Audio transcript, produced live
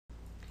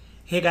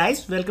Hey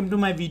guys, welcome to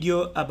my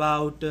video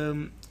about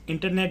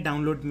Internet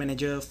Download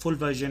Manager full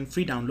version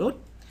free download.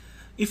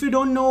 If you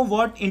don't know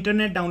what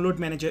Internet Download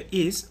Manager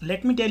is,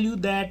 let me tell you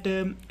that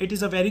it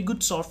is a very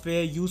good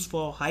software used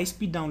for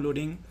high-speed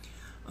downloading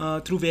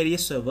through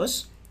various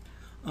servers.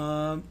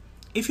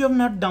 If you have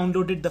not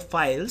downloaded the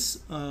files,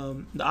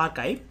 the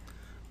archive,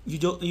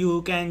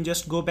 you can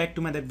just go back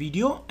to my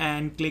video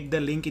and click the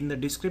link in the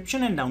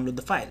description and download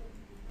the file.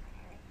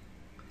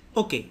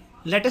 Okay,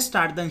 let us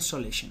start the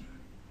installation.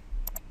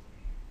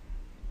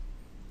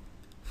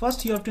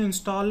 First, you have to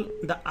install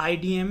the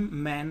IDM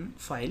man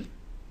file,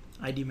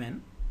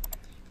 IDMan.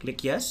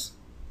 Click yes.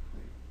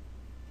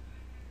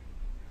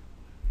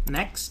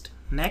 Next,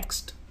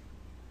 next,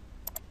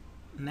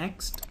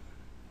 next,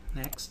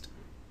 next,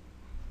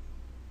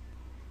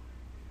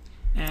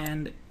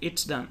 and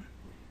it's done.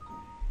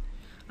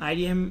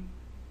 IDM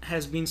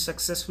has been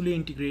successfully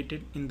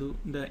integrated into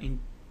the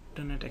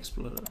Internet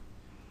Explorer.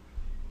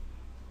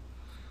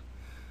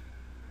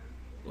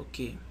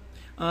 Okay.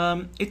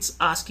 It's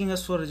asking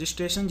us for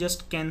registration,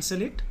 just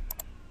cancel it.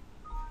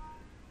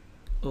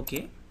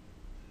 Okay,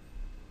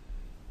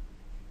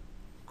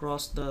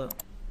 cross the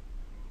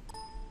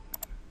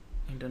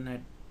Internet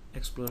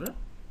Explorer.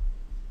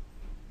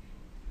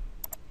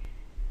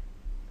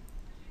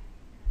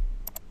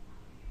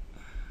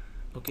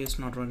 Okay, it's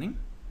not running.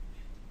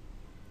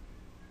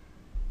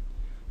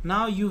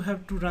 Now you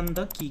have to run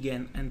the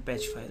keygen and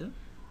patch file.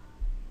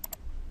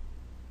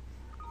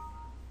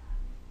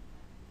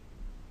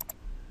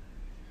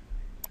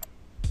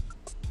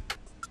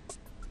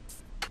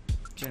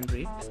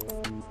 Generate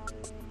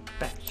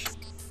patch.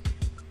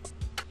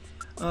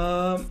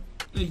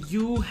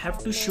 You have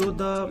to show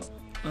the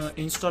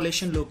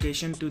installation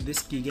location to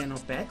this keygen or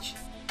patch.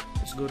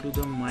 Let's go to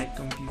the My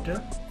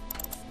Computer,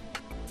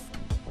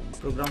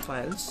 Program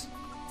Files,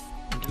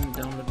 Internet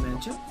Download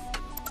Manager,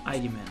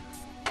 IDMan.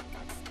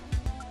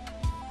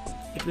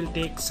 It will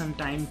take some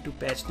time to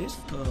patch this.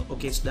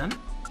 Okay, it's done.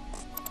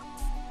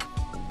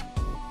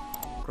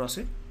 Cross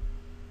it.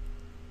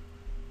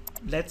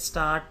 Let's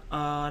start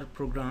our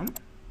program.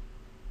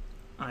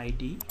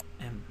 IDM.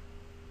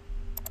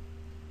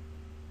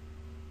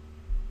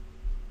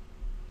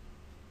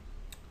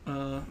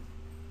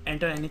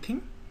 Enter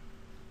anything.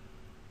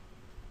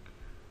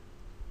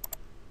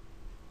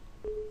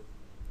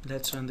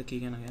 Let's run the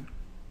keygen again.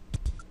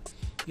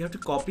 You have to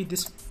copy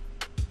this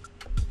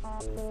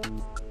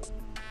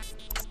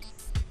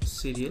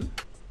serial.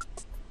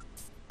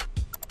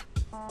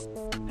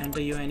 Enter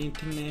your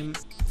anything name.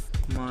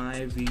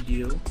 My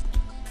video.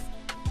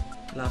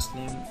 Last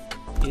name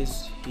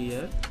is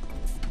here.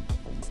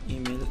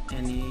 Email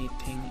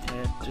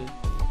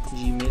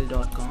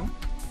anything@gmail.com.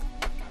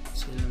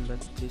 Serial number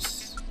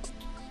this.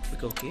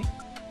 Click OK.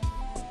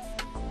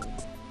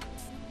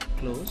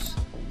 Close.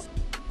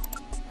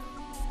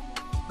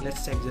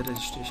 Let's check the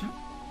registration,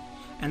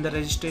 and the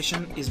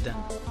registration is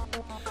done.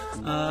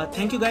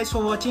 Thank you guys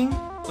for watching.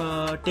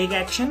 Take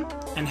action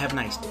and have a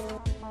nice day.